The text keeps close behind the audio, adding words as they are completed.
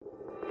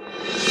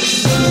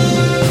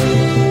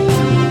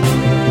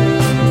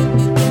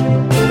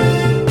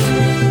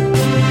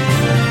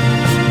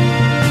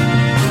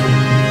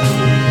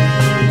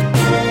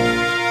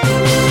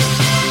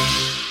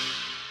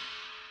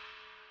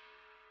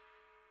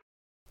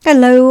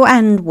Hello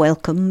and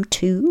welcome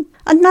to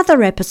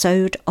another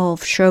episode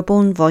of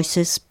Sherborne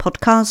Voices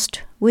podcast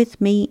with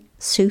me,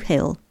 Sue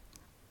Hill.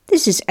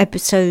 This is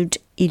episode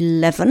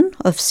 11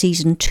 of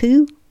season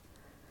 2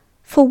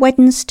 for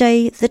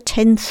Wednesday the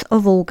 10th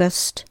of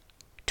August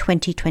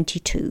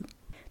 2022.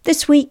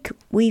 This week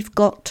we've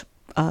got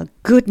a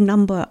good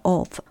number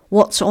of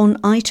What's On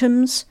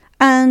items,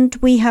 and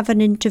we have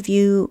an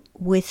interview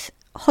with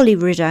Holly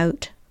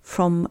Ridout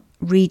from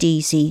Read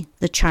Easy,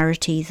 the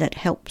charity that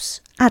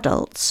helps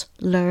adults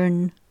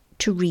learn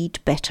to read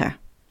better.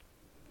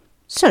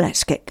 So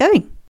let's get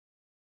going.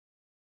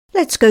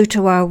 Let's go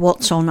to our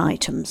What's On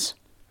items.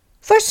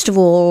 First of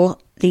all,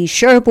 the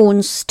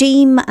Sherborne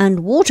Steam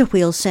and Water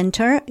Wheel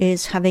Centre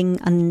is having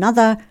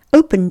another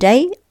open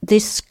day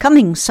this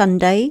coming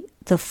Sunday,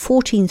 the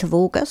 14th of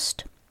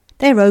August.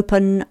 They're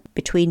open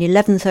between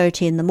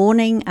 11:30 in the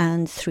morning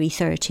and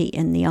 3:30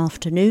 in the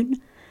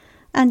afternoon,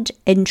 and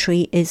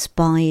entry is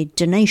by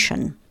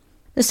donation.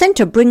 The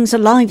centre brings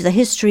alive the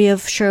history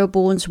of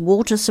Sherborne's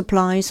water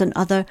supplies and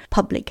other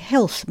public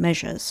health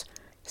measures.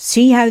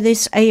 See how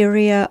this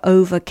area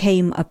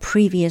overcame a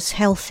previous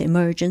health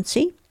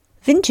emergency.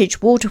 Vintage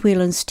water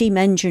wheel and steam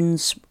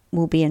engines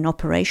will be in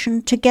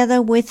operation,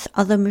 together with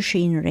other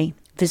machinery,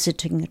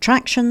 visiting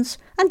attractions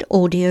and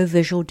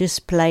audio-visual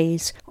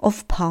displays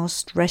of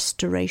past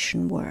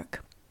restoration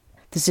work.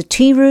 There's a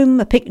tea room,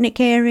 a picnic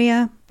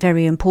area,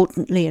 very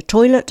importantly a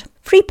toilet,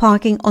 free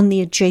parking on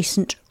the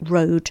adjacent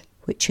road,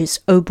 which is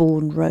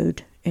Oborne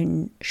Road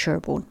in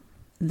Sherborne.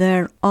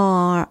 There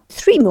are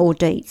 3 more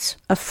dates: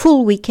 a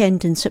full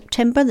weekend in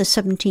September, the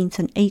 17th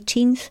and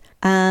 18th,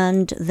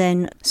 and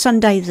then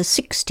Sunday the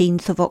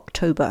 16th of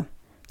October.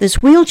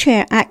 There's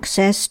wheelchair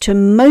access to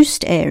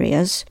most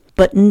areas,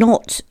 but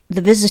not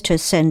the visitor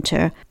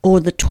centre or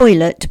the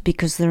toilet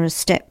because there are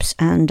steps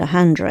and a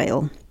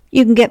handrail.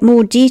 You can get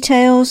more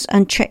details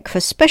and check for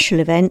special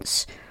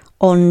events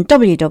on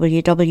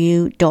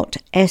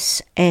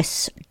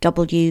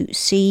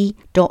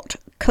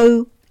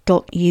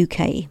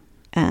www.sswc.co.uk,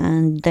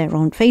 and they're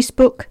on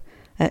Facebook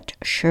at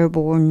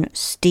Sherborne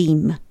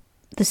Steam.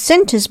 The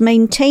centre's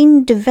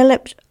maintained,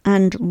 developed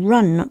and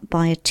run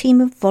by a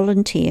team of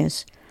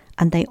volunteers,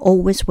 and they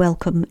always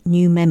welcome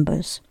new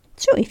members.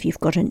 So if you've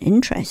got an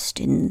interest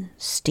in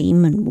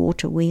steam and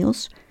water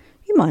wheels,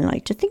 you might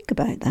like to think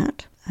about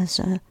that as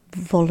a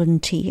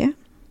volunteer.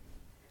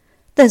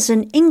 There's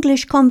an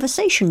English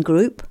conversation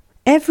group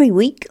every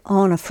week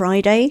on a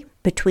Friday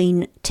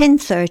between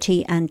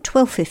 10:30 and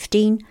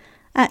 12:15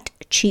 at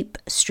Cheap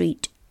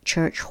Street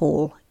Church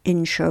Hall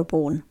in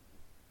Sherborne.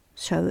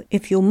 So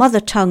if your mother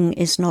tongue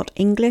is not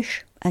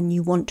English and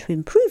you want to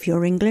improve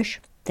your English,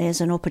 there's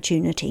an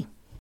opportunity.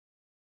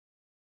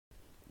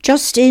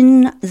 Just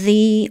in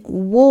the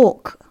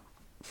walk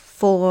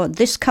for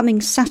this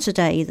coming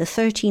Saturday, the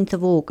 13th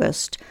of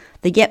August,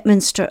 the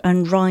Yetminster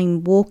and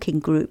Rhyme walking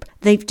group,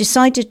 they've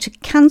decided to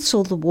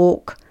cancel the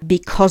walk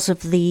because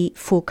of the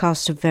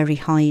forecast of very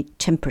high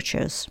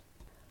temperatures.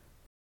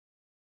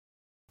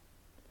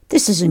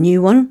 This is a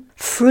new one: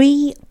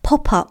 free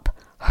pop-up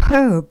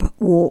herb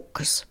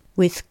walks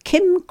with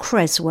Kim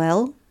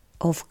Creswell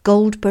of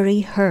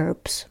Goldberry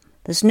Herbs.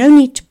 There's no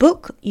need to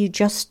book, you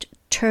just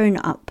turn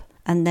up,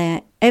 and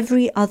they're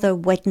every other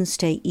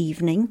Wednesday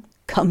evening,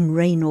 come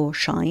rain or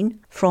shine,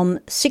 from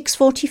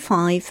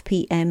 6:45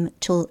 p.m.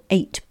 till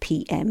 8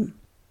 p.m.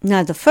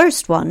 Now the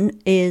first one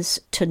is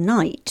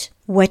tonight,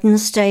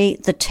 Wednesday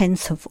the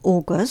 10th of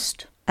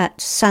August at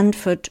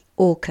Sandford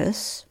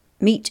Orcus.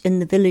 Meet in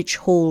the Village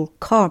Hall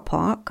car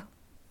park.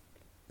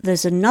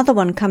 There's another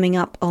one coming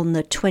up on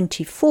the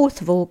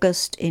 24th of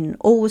August in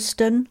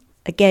Alweston.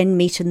 Again,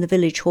 meet in the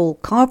Village Hall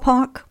car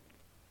park.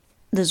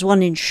 There's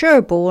one in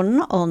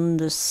Sherborne on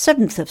the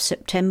 7th of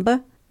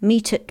September.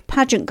 Meet at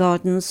Pageant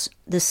Gardens,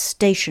 the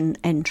station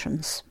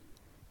entrance.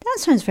 That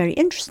sounds very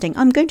interesting.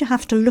 I'm going to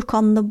have to look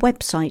on the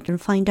website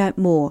and find out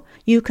more.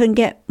 You can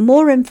get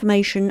more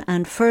information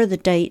and further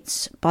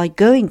dates by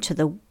going to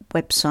the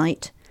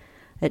website.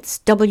 It's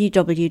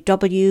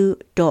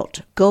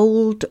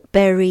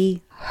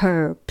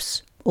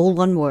www.goldberryherbs, all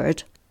one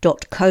word,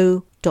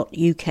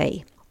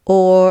 .co.uk.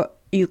 Or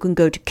you can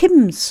go to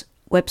Kim's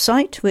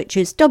website, which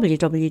is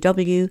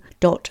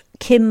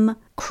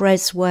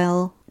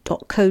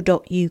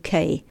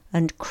www.kimcreswell.co.uk,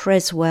 and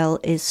Creswell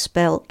is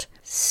spelt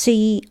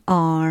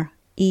Creswell.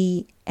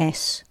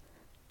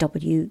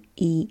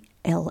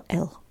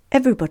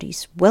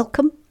 Everybody's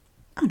welcome,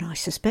 and I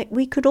suspect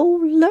we could all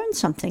learn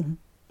something.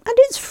 And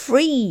it's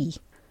free.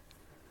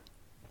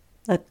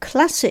 A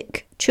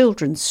classic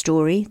children's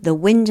story, The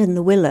Wind in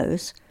the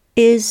Willows,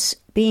 is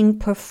being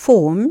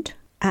performed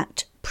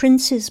at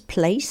Prince's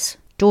Place,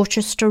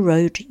 Dorchester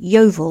Road,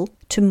 Yeovil,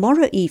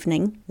 tomorrow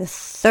evening, the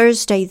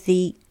Thursday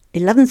the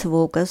 11th of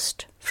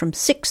August, from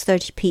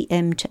 6:30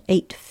 p.m. to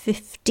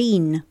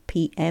 8:15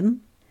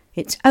 p.m.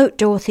 It's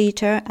outdoor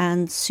theatre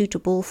and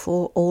suitable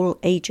for all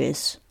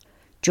ages.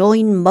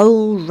 Join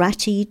Mole,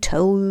 Ratty,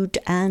 Toad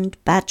and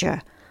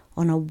Badger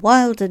on a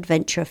wild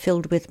adventure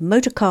filled with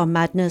motorcar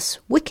madness,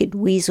 wicked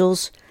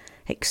weasels,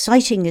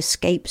 exciting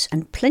escapes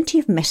and plenty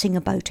of messing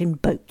about in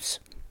boats.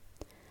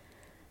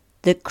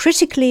 The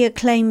critically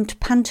acclaimed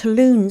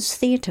Pantaloons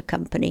Theatre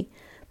Company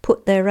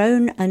put their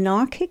own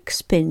anarchic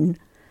spin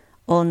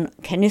on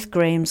Kenneth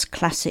Grahame's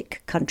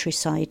classic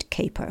countryside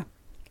caper.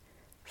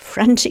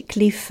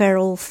 Frantically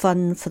feral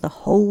fun for the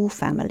whole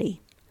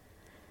family.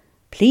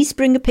 Please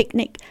bring a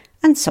picnic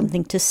and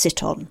something to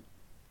sit on.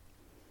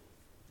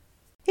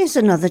 Here's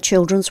another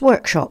children's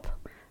workshop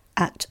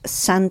at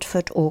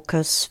Sandford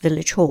Orcas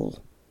Village Hall.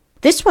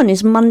 This one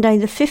is Monday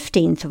the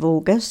 15th of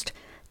August,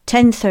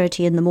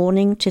 10:30 in the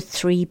morning to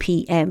 3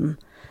 p.m.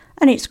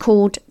 and it's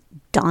called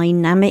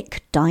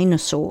Dynamic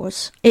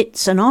Dinosaurs.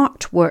 It's an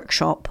art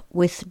workshop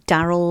with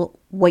Daryl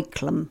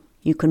Wakelam.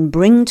 You can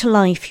bring to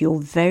life your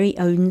very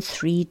own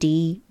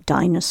 3D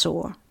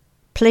dinosaur.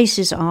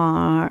 Places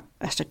are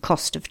at a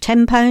cost of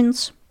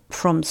 £10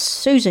 from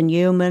Susan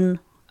Yeoman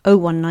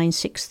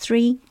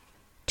 01963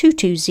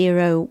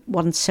 220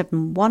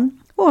 171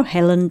 or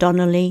Helen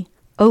Donnelly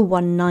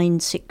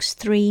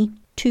 01963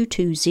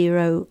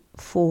 220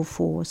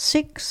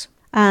 446.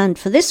 And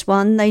for this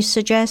one they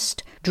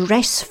suggest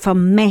dress for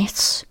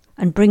mess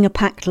and bring a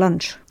packed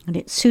lunch, and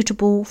it's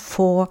suitable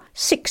for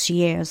 6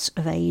 years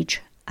of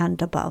age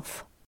and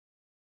above.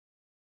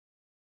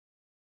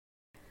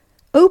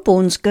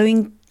 Oborne's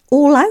going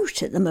all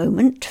out at the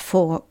moment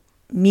for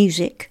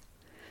music.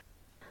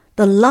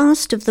 The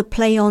last of the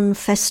Play On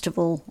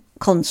Festival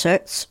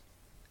concerts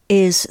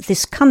is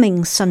this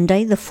coming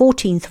Sunday, the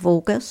 14th of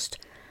August,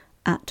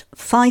 at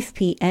 5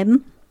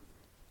 p.m,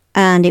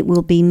 and it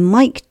will be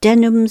Mike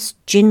Denham's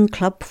Gin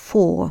Club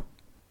 4,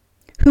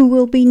 who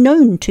will be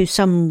known to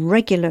some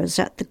regulars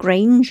at the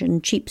Grange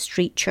and Cheap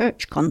Street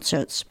Church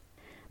concerts.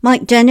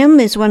 Mike Denham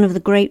is one of the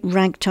great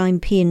ragtime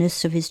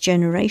pianists of his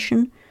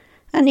generation,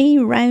 and he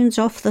rounds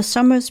off the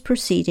summer's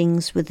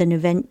proceedings with an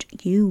event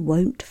you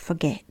won't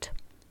forget.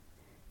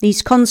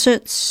 These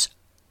concerts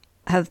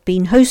have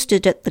been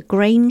hosted at the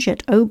Grange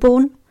at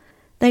Oborne.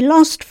 They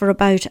last for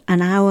about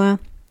an hour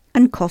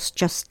and cost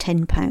just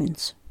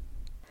 £10.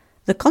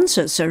 The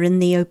concerts are in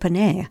the open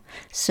air,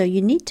 so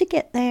you need to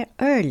get there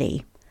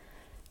early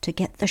to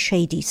get the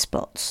shady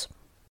spots.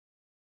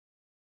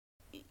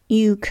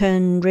 You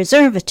can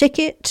reserve a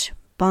ticket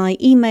by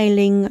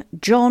emailing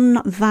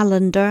John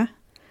Vallender,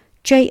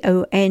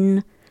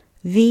 JONVALENDER,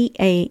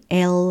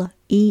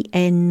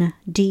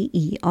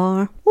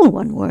 all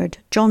one word,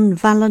 John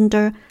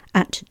Vallender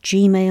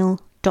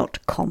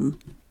 @gmail.com.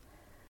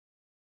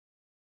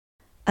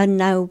 And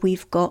now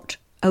we've got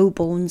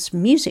Oborne's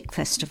Music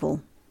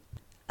Festival.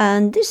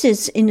 And this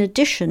is in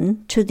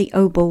addition to the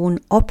Oborne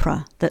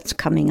Opera that's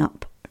coming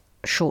up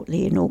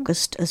shortly in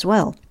August as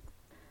well.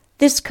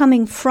 This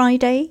coming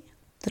Friday,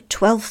 the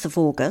 12th of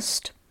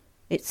August,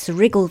 it's the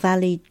Wriggle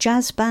Valley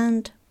Jazz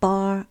Band,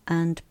 Bar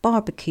and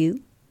Barbecue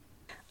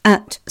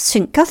at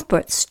St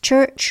Cuthbert's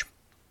Church,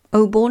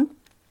 Oborne,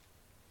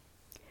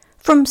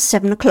 from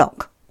 7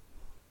 o'clock.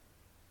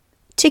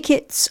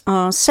 Tickets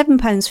are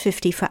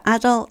 £7.50 for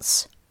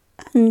adults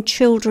and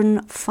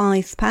children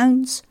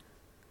 £5,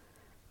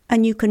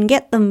 and you can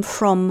get them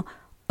from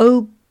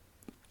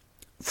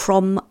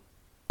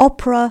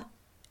Opera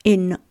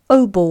in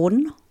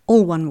Oborne,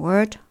 all one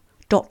word,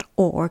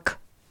 .org.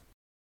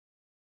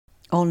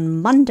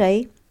 On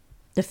Monday,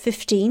 the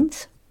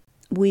 15th,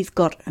 we've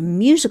got a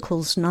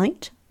musicals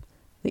night,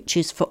 which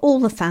is for all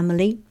the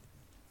family,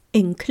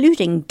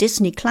 including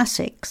Disney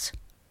classics.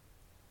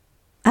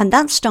 And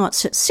that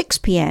starts at 6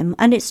 p.m.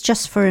 and it's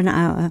just for an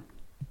hour.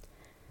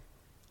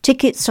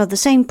 Tickets are the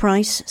same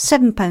price,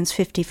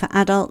 £7.50 for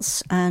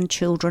adults, and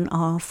children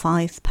are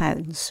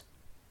 £5.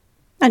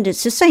 And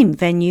it's the same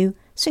venue,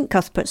 St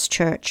Cuthbert's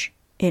Church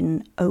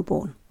in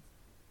Oborne.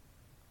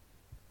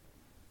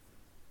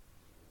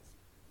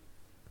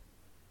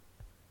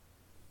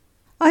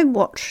 I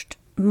watched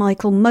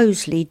Michael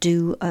Mosley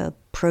do a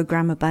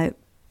programme about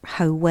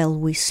how well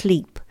we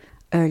sleep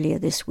earlier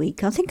this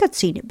week. I think I'd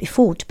seen it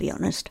before, to be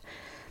honest.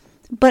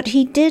 But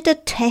he did a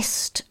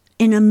test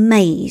in a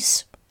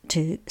maze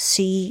to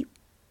see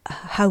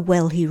how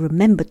well he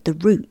remembered the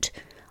route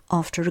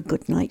after a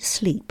good night's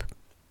sleep.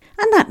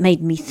 And that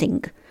made me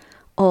think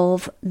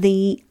of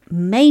the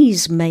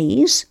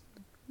maze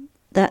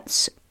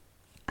that's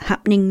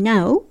happening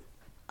now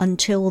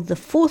until the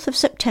 4th of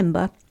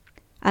September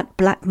at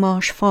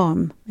Blackmarsh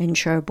Farm in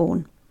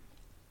Sherborne.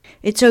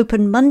 It's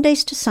open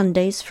Mondays to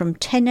Sundays from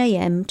 10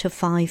 a.m. to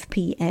 5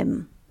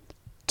 p.m.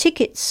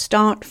 Tickets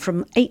start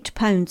from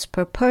 £8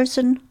 per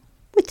person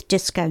with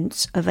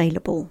discounts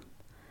available.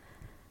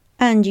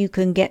 And you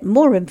can get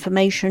more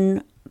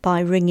information by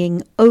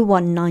ringing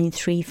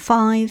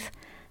 01935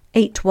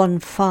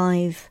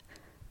 815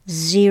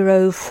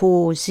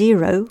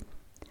 040,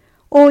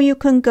 or you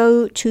can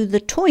go to the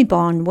Toy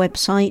Barn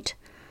website.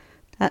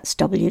 That's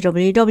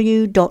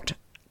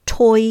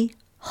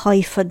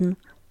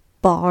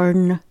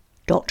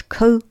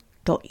www.toy-barn.co.uk.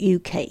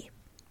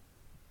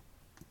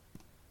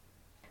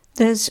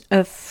 There's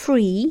a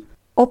free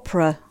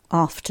opera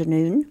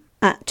afternoon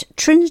at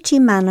Trinity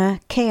Manor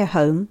Care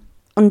Home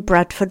on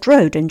Bradford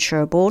Road in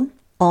Sherborne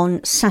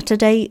on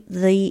Saturday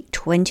the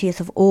 20th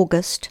of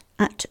August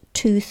at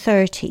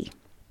 2:30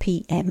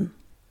 p.m.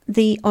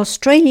 The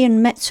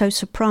Australian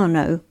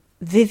mezzo-soprano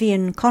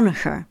Vivian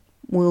Conacher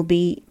will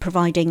be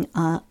providing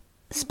a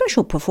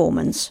special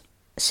performance,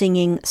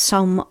 singing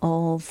some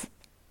of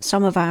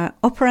our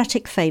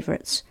operatic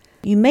favourites.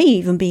 You may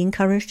even be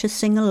encouraged to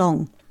sing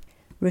along.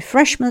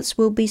 Refreshments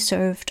will be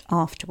served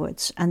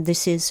afterwards, and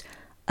this is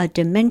a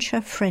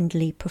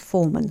dementia-friendly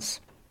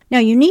performance. Now,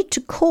 you need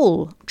to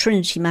call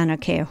Trinity Manor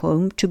Care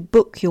Home to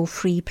book your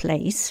free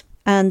place,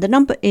 and the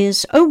number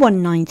is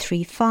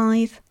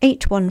 01935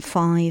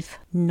 815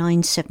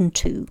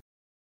 972.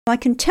 I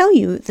can tell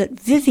you that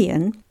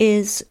Vivian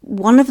is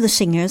one of the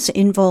singers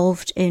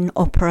involved in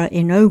Opera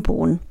in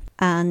Oborn,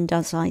 and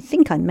as I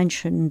think I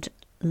mentioned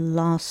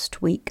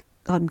last week,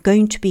 I'm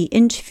going to be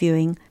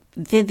interviewing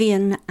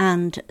Vivian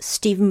and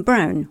Stephen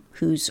Brown,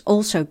 who's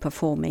also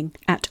performing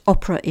at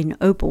Opera in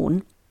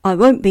Oborn. I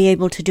won't be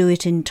able to do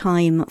it in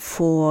time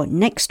for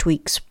next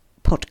week's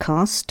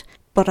podcast,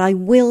 but I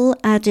will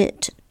add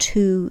it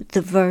to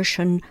the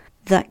version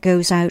that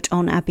goes out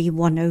on Abbey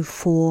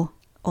 104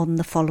 on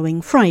the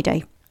following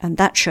Friday. And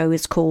that show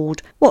is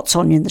called What's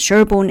On in the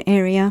Sherborne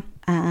Area,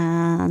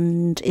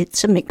 and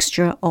it's a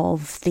mixture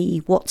of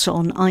the What's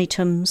On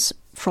items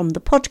from the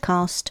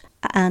podcast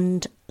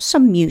and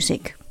some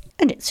music.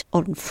 And it's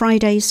on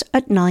Fridays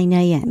at 9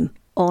 a.m.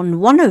 on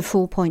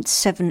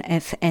 104.7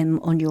 FM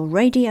on your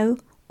radio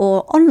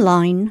or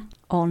online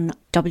on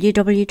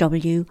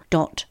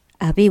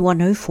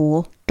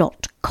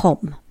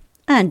www.abbey104.com.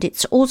 And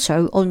it's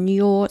also on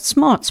your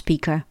smart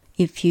speaker.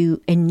 If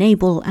you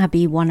enable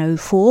Abbey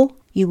 104,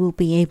 you will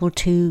be able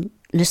to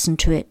listen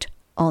to it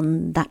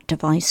on that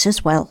device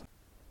as well.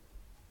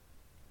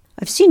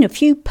 I've seen a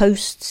few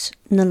posts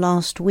in the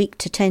last week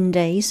to 10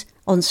 days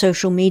on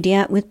social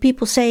media with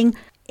people saying,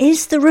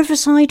 is the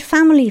Riverside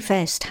Family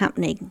Fest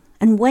happening?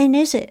 And when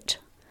is it?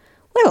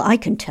 Well, I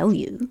can tell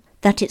you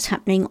that it's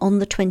happening on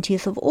the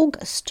 20th of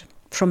August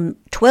from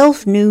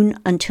 12 noon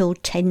until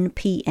 10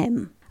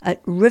 p.m. at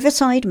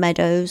Riverside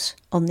Meadows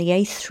on the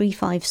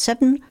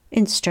A357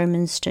 in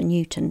Sturminster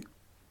Newton.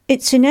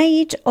 It's in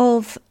aid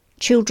of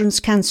Children's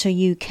Cancer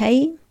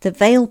UK, the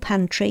Vale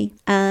Pantry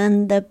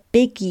and the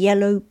Big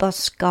Yellow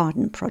Bus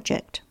Garden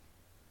Project.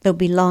 There'll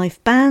be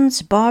live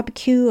bands,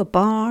 barbecue, a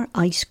bar,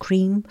 ice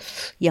cream,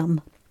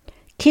 yum,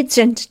 kids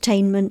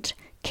entertainment,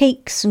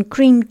 cakes and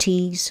cream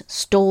teas,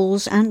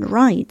 stalls and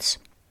rides.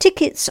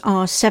 Tickets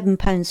are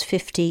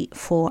 £7.50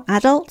 for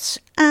adults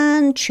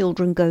and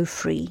children go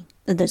free.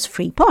 And there's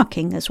free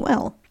parking as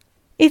well.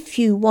 If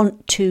you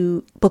want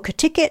to book a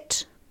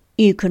ticket,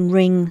 you can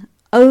ring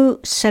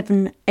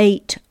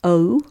 0780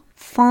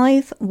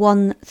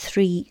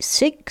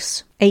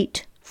 5136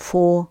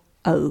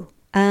 840.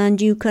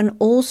 And you can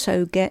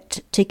also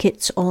get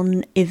tickets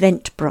on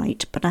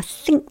Eventbrite, but I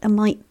think there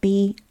might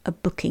be a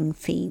booking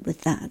fee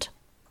with that.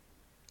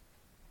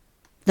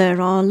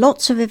 There are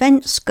lots of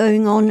events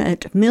going on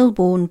at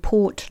Milbourne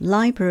Port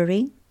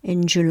Library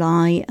in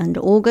July and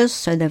August,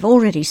 so they've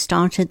already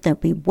started. They'll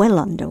be well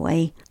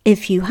underway.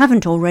 If you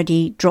haven't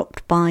already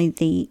dropped by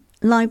the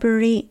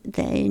library,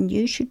 then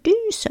you should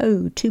do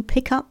so to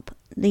pick up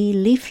the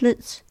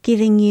leaflets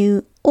giving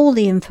you all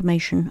the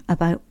information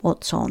about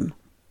what's on.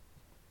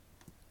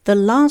 The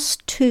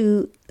last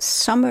two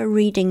Summer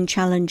Reading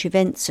Challenge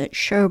events at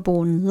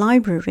Sherborne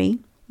Library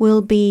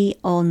will be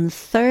on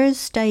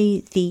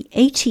Thursday the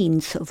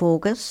 18th of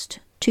August,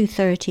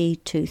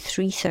 2:30 to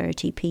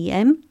 3:30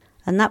 p.m.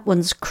 And that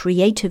one's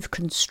Creative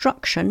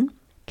Construction.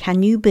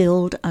 Can you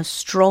build a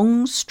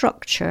strong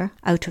structure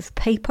out of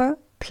paper,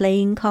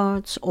 playing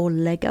cards or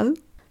Lego?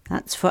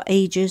 That's for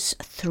ages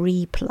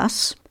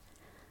 3+.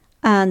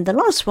 And the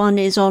last one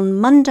is on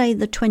Monday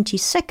the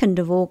 22nd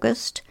of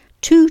August,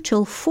 2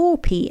 till 4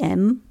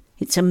 p.m.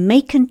 It's a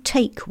make and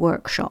take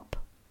workshop.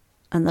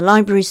 And the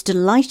library's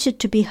delighted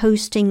to be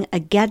hosting a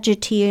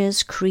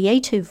Gadgeteers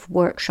Creative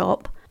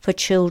Workshop for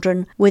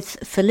children with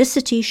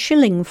Felicity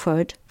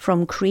Shillingford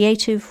from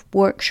Creative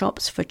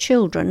Workshops for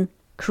Children.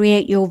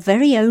 Create your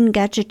very own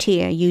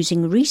gadgeteer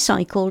using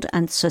recycled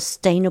and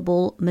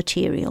sustainable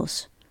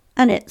materials.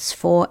 And it's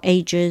for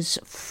ages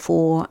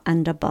 4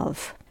 and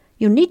above.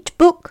 You'll need to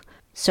book,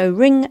 so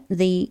ring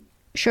the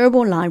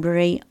Sherborne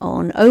Library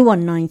on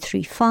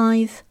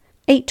 01935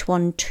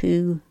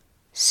 812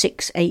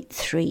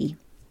 683.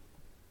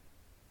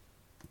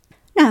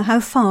 Now, how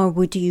far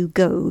would you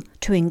go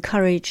to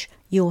encourage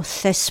your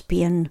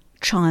thespian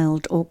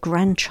child or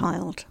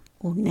grandchild,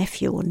 or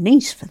nephew or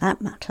niece for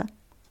that matter?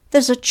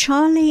 There's a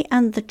Charlie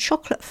and the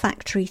Chocolate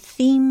Factory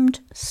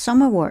themed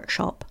summer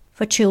workshop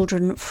for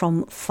children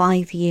from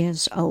 5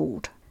 years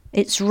old.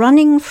 It's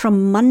running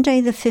from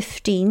Monday the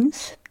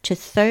 15th to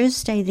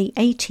Thursday the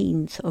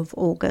 18th of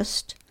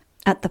August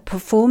at the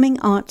Performing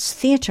Arts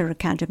Theatre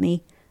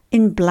Academy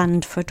in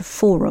Blandford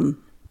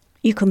Forum.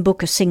 You can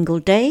book a single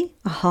day,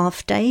 a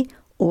half day,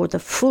 or the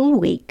full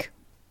week.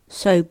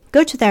 So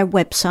go to their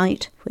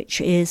website, which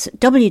is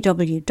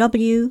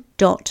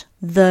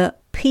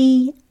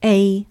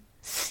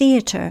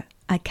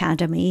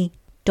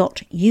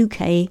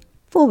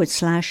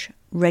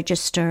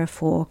www.thepatheatreacademy.uk/register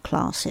for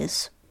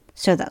classes.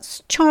 So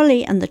that's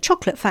Charlie and the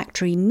Chocolate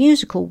Factory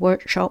musical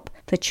workshop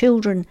for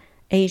children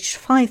aged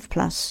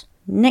 5+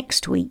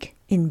 next week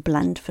in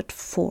Blandford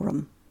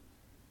Forum.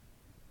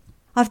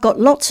 I've got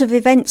lots of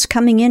events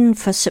coming in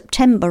for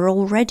September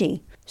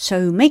already,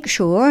 so make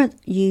sure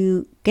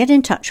you get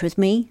in touch with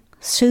me,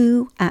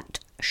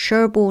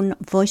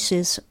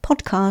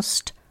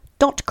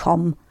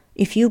 sue@SherborneVoicesPodcast.com,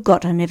 if you've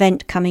got an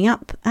event coming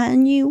up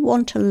and you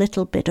want a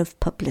little bit of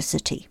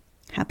publicity.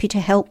 Happy to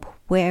help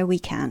where we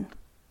can.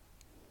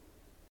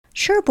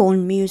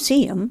 Sherborne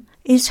Museum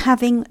is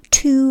having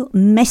 2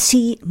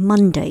 Messy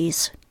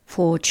Mondays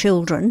for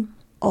children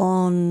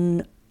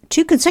on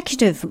 2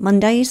 consecutive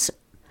Mondays,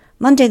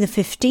 Monday the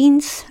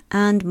 15th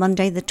and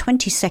Monday the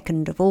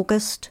 22nd of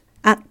August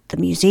at the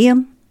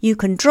museum. You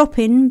can drop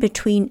in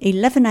between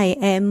 11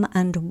 a.m.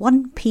 and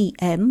 1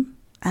 p.m.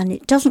 and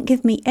it doesn't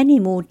give me any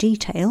more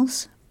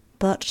details,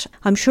 but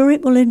I'm sure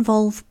it will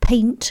involve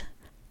paint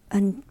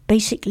and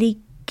basically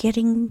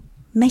getting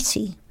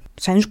messy.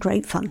 Sounds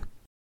great fun.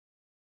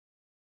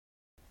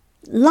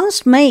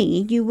 Last May,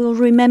 you will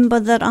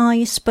remember that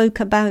I spoke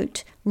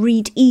about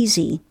Read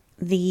Easy,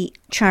 the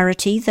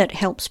charity that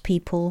helps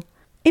people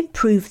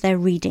improve their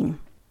reading.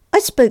 I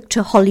spoke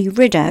to Holly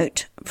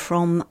Ridout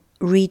from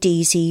Read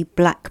Easy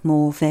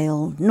Blackmore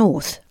Vale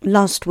North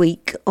last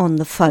week on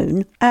the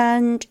phone,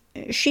 and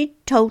she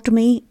told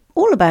me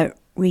all about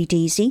Read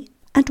Easy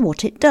and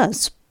what it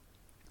does.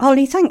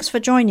 Holly, thanks for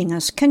joining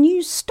us. Can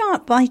you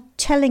start by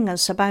telling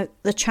us about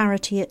the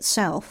charity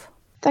itself?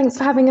 Thanks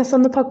for having us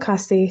on the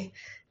podcast, Sue.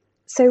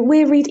 So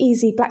we're Read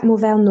Easy Blackmore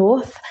Vale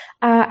North,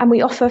 and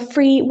we offer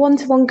free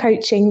one-to-one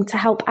coaching to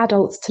help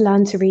adults to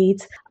learn to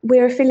read.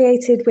 We're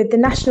affiliated with the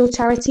national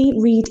charity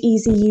Read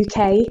Easy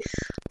UK.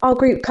 Our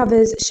group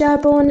covers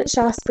Sherborne,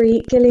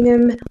 Shaftesbury,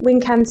 Gillingham,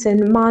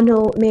 Wincanton,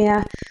 Marnell,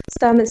 Mere,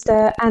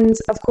 Sturminster, and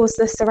of course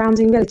the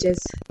surrounding villages.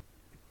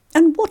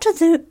 And what are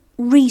the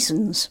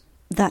reasons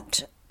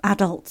that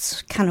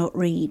adults cannot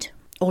read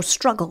or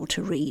struggle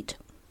to read?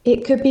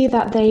 It could be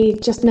that they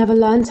just never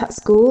learnt at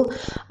school,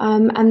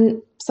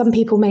 and some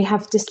people may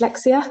have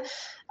dyslexia.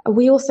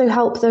 We also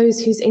help those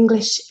whose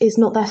English is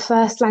not their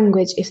first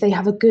language if they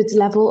have a good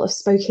level of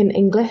spoken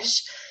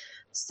English.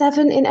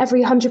 7 in every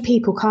 100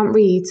 people can't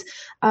read,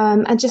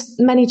 and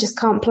many just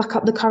can't pluck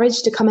up the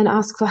courage to come and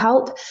ask for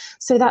help.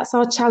 So that's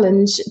our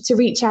challenge, to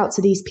reach out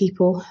to these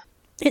people.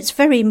 It's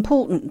very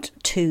important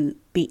to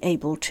be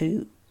able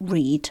to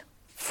read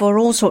for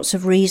all sorts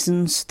of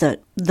reasons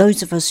that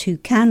those of us who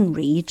can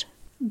read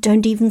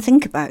don't even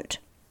think about.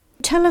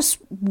 Tell us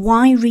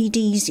why Read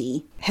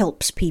Easy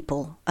helps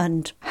people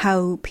and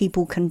how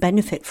people can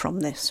benefit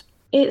from this.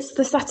 It's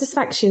the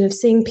satisfaction of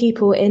seeing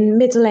people in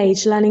middle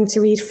age learning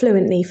to read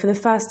fluently for the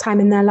first time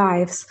in their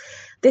lives.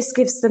 This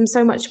gives them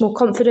so much more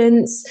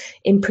confidence,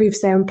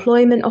 improves their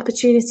employment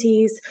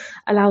opportunities,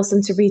 allows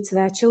them to read to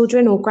their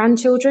children or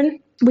grandchildren.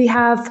 We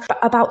have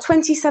about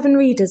 27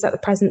 readers at the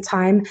present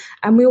time,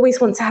 and we always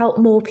want to help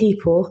more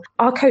people.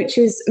 Our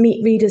coaches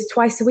meet readers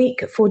twice a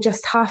week for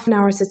just half an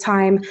hour at a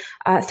time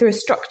through a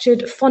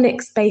structured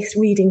phonics-based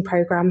reading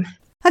programme.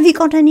 Have you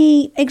got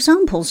any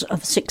examples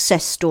of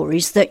success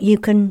stories that you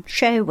can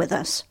share with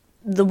us?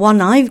 The one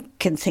I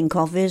can think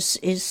of is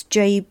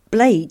Jay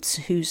Blades,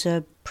 who's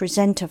a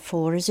presenter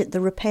for, is it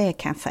the Repair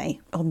Cafe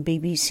on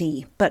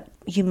BBC? But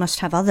you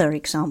must have other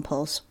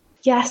examples.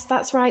 Yes,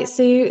 that's right,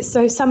 Sue.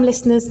 So some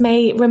listeners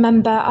may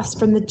remember us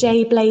from the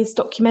Jay Blades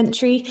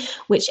documentary,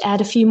 which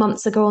aired a few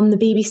months ago on the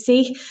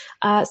BBC.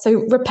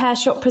 So repair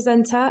shop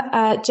presenter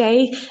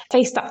Jay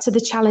faced up to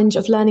the challenge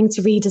of learning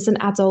to read as an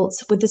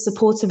adult with the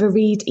support of a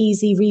Read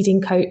Easy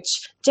reading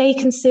coach. Jay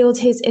concealed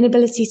his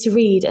inability to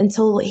read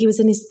until he was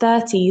in his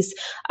 30s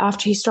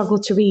after he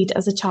struggled to read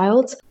as a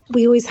child.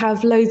 We always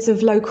have loads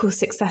of local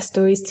success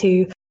stories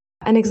too.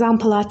 An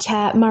example our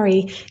chair,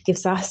 Murray,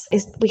 gives us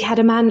is we had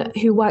a man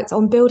who worked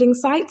on building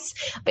sites,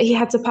 but he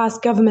had to pass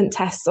government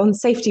tests on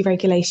safety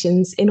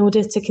regulations in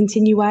order to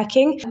continue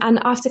working. And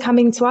after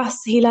coming to us,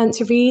 he learnt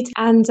to read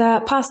and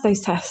passed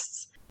those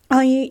tests.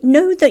 I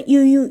know that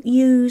you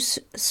use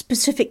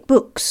specific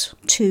books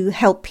to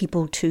help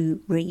people to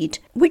read.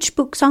 Which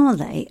books are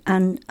they,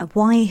 and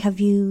why have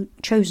you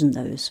chosen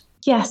those?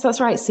 Yes, that's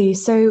right, Sue.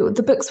 So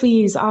the books we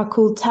use are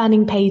called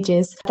Turning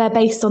Pages. They're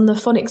based on the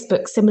phonics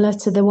books similar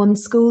to the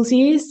ones schools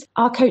use.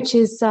 Our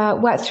coaches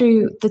work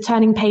through the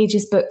Turning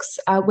Pages books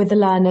with the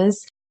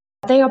learners.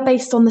 They are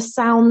based on the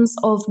sounds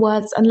of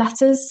words and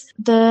letters.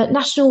 The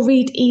National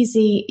Read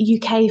Easy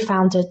UK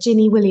founder,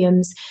 Ginny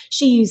Williams,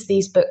 she used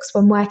these books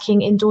when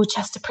working in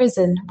Dorchester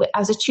Prison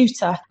as a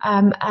tutor.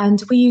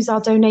 And we use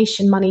our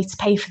donation money to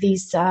pay for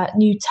these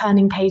new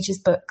Turning Pages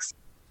books.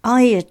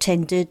 I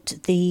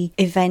attended the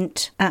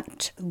event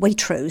at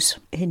Waitrose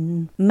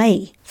in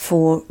May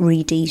for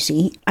Read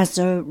Easy as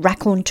a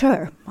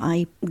raconteur.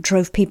 I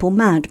drove people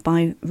mad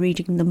by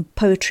reading them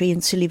poetry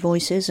in silly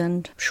voices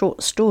and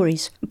short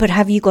stories. But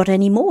have you got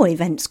any more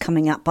events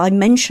coming up? I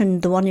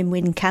mentioned the one in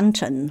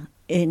Wincanton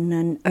in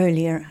an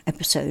earlier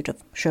episode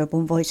of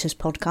Sherborne Voices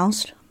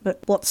podcast. But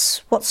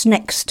what's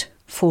next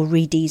for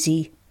Read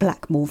Easy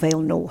Blackmore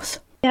Vale North?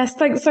 Yes,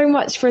 thanks so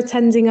much for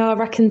attending our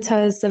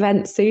Raconteurs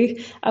event,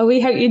 Sue. We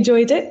hope you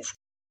enjoyed it.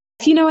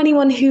 If you know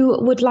anyone who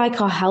would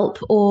like our help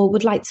or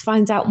would like to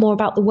find out more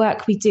about the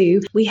work we do,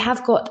 we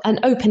have got an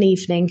open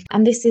evening,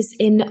 and this is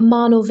in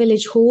Marnell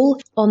Village Hall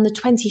on the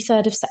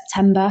 23rd of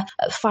September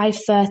at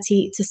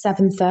 5:30 to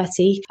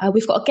 7:30.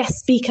 We've got a guest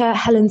speaker,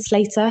 Helen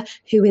Slater,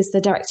 who is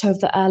the director of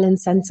the Erlin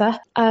Centre.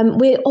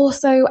 We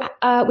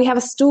have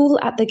a stall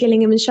at the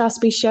Gillingham and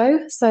Shaftesbury show,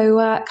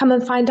 so come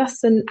and find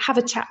us and have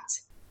a chat.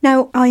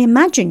 Now, I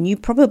imagine you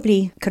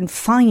probably can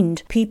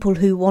find people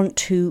who want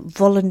to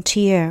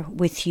volunteer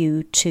with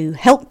you to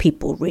help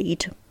people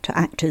read, to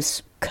act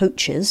as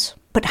coaches.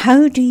 But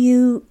how do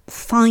you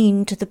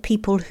find the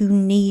people who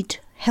need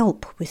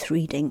help with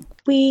reading?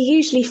 We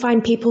usually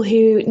find people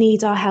who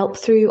need our help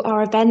through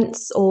our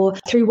events or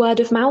through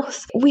word of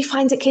mouth. We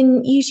find it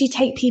can usually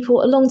take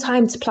people a long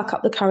time to pluck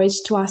up the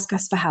courage to ask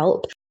us for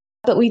help.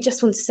 But we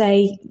just want to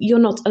say you're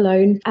not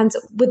alone. And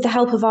with the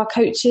help of our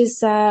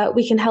coaches,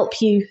 we can help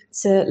you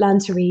to learn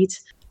to read.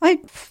 I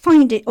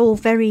find it all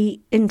very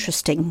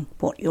interesting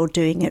what you're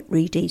doing at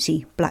Read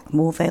Easy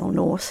Blackmore Vale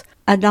North.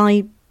 And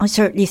I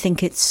certainly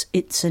think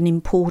it's an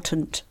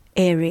important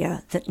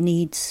area that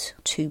needs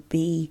to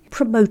be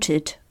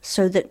promoted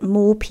so that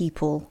more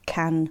people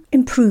can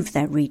improve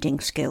their reading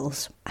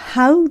skills.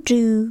 How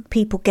do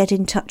people get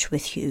in touch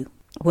with you?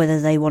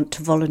 Whether they want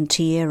to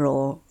volunteer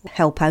or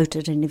help out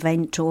at an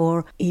event,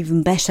 or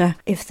even better,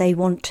 if they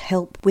want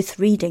help with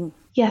reading.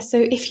 Yeah, so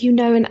if you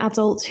know an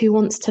adult who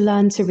wants to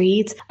learn to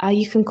read,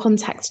 you can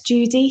contact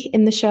Judy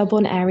in the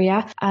Sherborne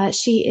area.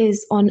 She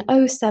is on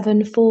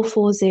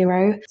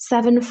 07440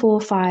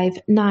 745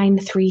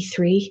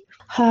 933.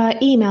 Her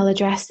email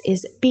address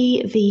is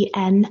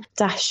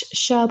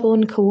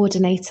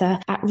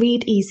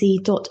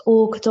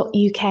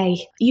bvn-sherbornecoordinator@readeasy.org.uk.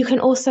 You can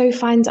also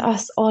find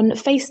us on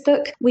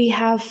Facebook. We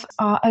have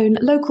our own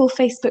local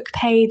Facebook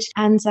page,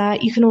 and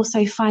you can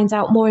also find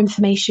out more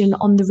information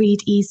on the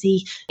Read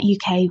Easy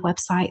UK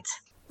website.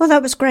 Well,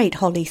 that was great,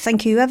 Holly.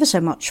 Thank you ever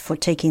so much for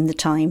taking the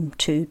time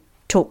to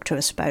talk to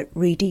us about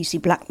Read Easy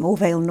Blackmore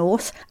Vale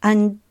North.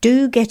 And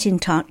do get in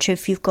touch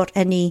if you've got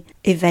any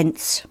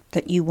events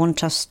that you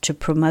want us to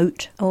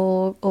promote,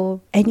 or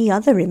any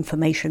other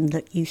information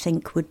that you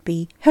think would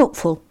be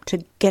helpful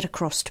to get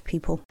across to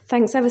people.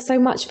 Thanks ever so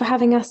much for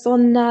having us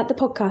on the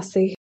podcast,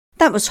 Sue.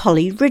 That was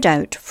Holly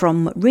Ridout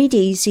from Read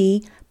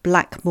Easy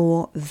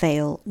Blackmore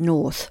Vale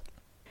North,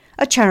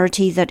 a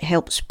charity that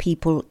helps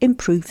people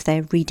improve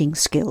their reading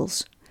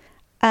skills.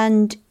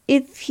 And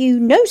if you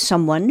know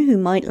someone who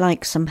might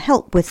like some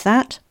help with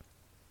that,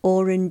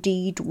 or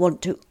indeed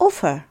want to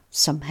offer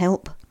some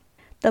help,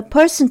 the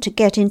person to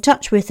get in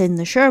touch with in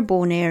the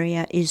Sherborne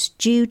area is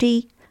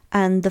Judy,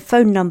 and the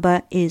phone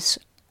number is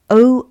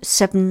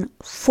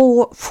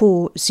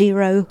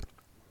 07440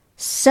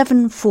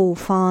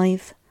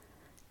 745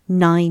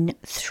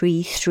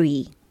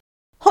 933.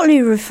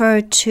 Holly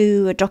referred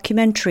to a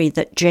documentary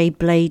that Jay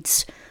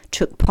Blades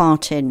took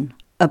part in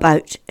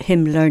about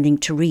him learning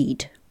to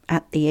read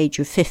at the age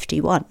of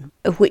 51,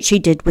 which he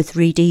did with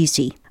Read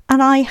Easy.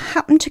 And I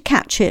happened to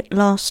catch it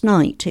last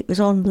night. It was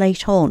on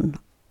late on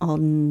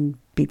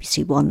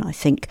BBC One, I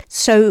think.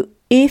 So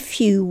if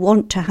you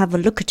want to have a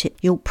look at it,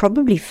 you'll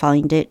probably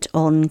find it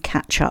on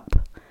Catch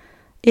Up.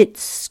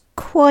 It's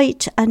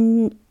quite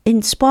an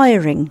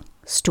inspiring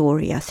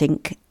story, I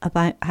think,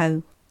 about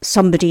how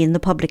somebody in the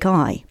public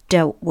eye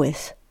dealt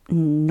with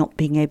not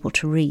being able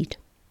to read.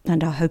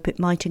 And I hope it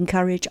might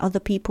encourage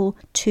other people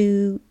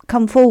to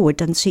come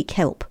forward and seek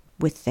help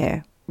with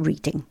their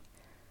reading.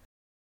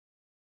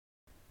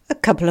 A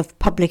couple of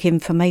public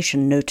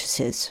information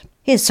notices.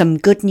 Here's some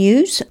good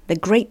news. The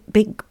great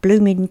big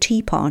blooming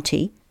tea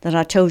party that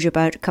I told you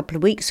about a couple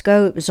of weeks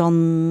ago, it was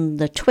on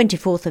the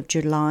 24th of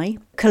July,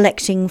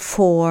 collecting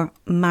for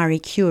Marie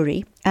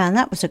Curie, and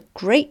that was a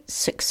great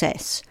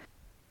success.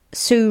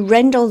 Sue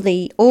Rendell,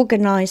 the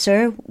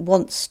organiser,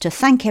 wants to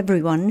thank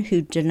everyone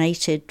who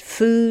donated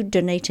food,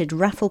 donated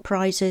raffle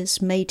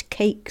prizes, made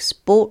cakes,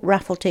 bought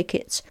raffle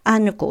tickets,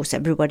 and of course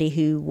everybody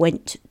who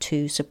went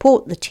to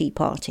support the tea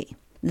party.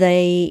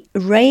 They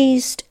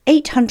raised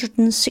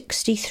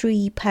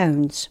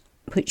 £863,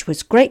 which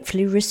was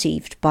gratefully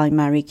received by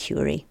Marie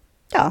Curie.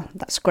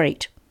 That's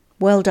great.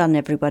 Well done,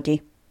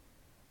 everybody.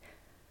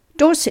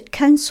 Dorset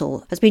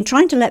Council has been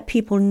trying to let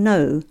people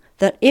know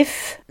that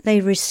if they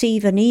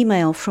receive an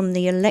email from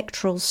the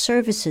Electoral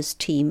Services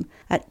team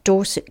at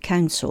Dorset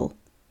Council,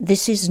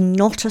 this is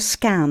not a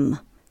scam.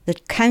 The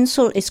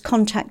council is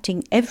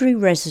contacting every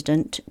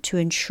resident to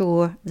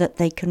ensure that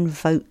they can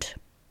vote.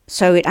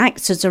 So it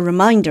acts as a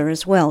reminder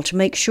as well to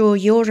make sure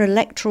your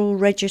electoral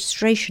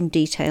registration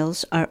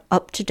details are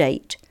up to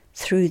date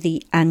through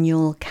the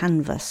annual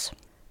canvass.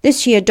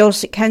 This year,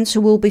 Dorset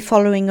Council will be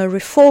following a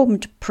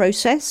reformed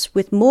process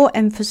with more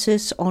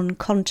emphasis on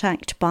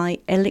contact by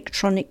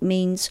electronic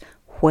means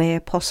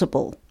where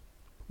possible.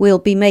 We'll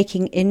be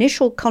making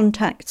initial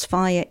contacts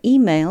via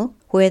email,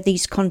 where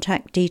these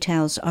contact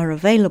details are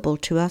available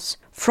to us,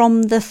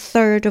 from the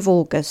 3rd of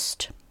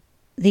August.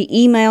 The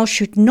email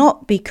should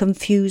not be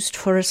confused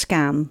for a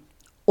scam.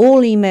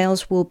 All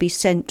emails will be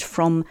sent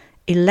from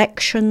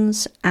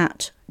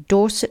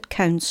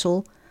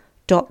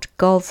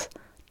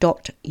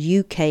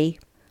elections@dorsetcouncil.gov.uk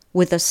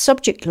with a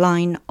subject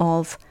line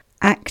of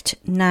Act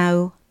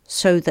Now,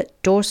 so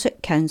that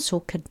Dorset Council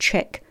can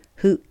check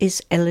who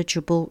is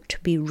eligible to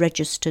be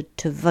registered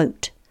to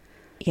vote.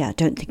 Yeah, I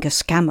don't think a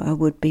scammer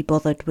would be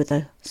bothered with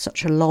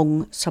such a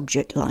long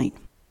subject line.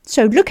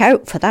 So look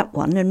out for that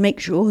one and make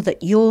sure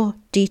that your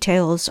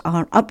details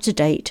are up to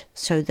date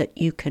so that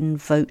you can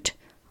vote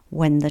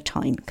when the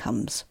time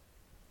comes.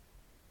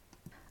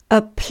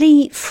 A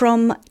plea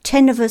from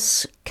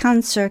Tenevis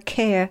Cancer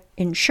Care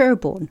in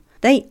Sherborne.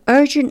 They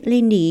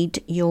urgently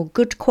need your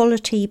good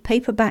quality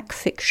paperback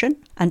fiction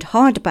and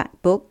hardback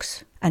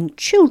books and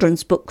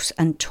children's books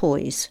and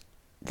toys.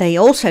 They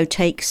also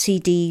take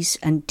CDs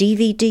and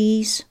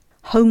DVDs,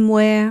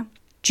 homeware,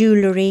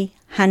 jewellery,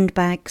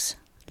 handbags,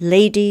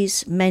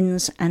 ladies',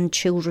 men's and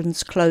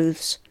children's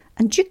clothes,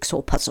 and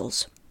jigsaw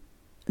puzzles.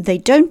 They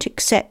don't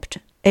accept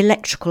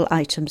electrical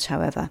items,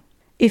 however.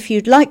 If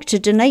you'd like to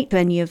donate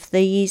any of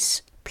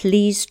these,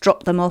 please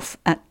drop them off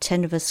at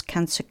Tenevis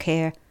Cancer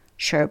Care,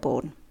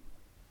 Sherborne.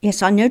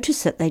 Yes, I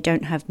notice that they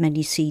don't have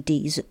many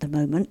CDs at the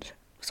moment,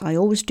 so I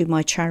always do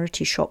my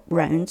charity shop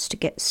rounds to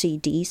get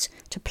CDs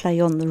to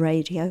play on the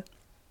radio.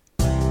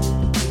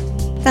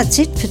 That's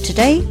it for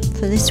today,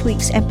 for this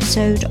week's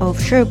episode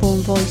of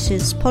Sherborne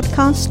Voices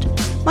podcast.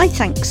 My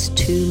thanks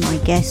to my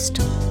guest,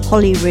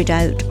 Holly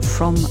Ridout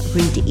from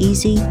Read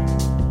Easy,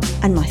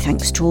 and my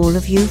thanks to all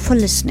of you for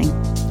listening.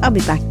 I'll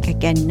be back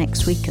again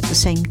next week at the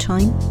same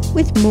time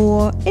with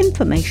more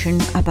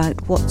information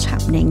about what's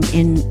happening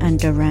in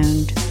and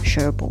around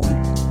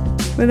Sherborne.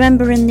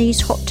 Remember, in these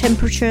hot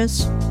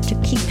temperatures, to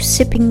keep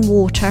sipping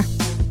water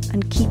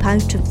and keep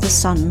out of the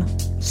sun.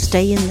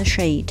 Stay in the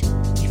shade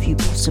if you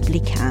possibly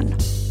can.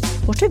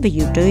 Whatever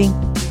you're doing,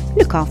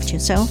 look after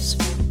yourselves.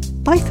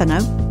 Bye for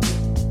now.